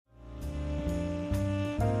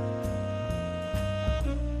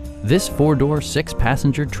This 4-door,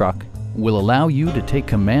 6-passenger truck will allow you to take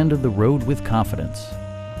command of the road with confidence.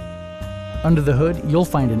 Under the hood, you'll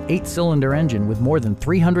find an 8-cylinder engine with more than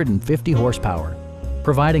 350 horsepower,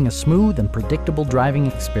 providing a smooth and predictable driving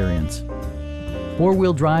experience.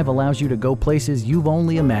 4-wheel drive allows you to go places you've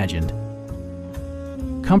only imagined.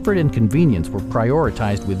 Comfort and convenience were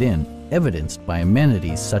prioritized within, evidenced by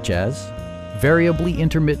amenities such as variably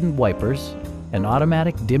intermittent wipers, an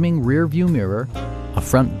automatic dimming rear-view mirror, a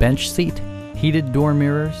front bench seat, heated door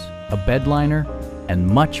mirrors, a bed liner, and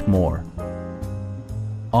much more.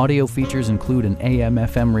 Audio features include an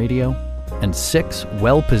AM/FM radio and 6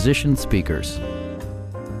 well-positioned speakers.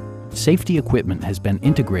 Safety equipment has been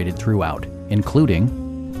integrated throughout,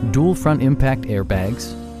 including dual front impact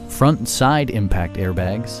airbags, front and side impact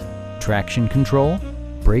airbags, traction control,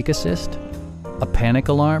 brake assist, a panic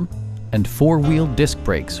alarm, and 4-wheel disc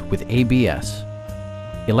brakes with ABS.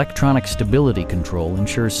 Electronic stability control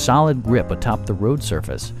ensures solid grip atop the road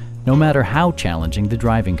surface, no matter how challenging the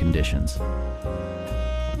driving conditions.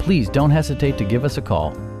 Please don't hesitate to give us a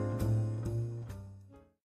call.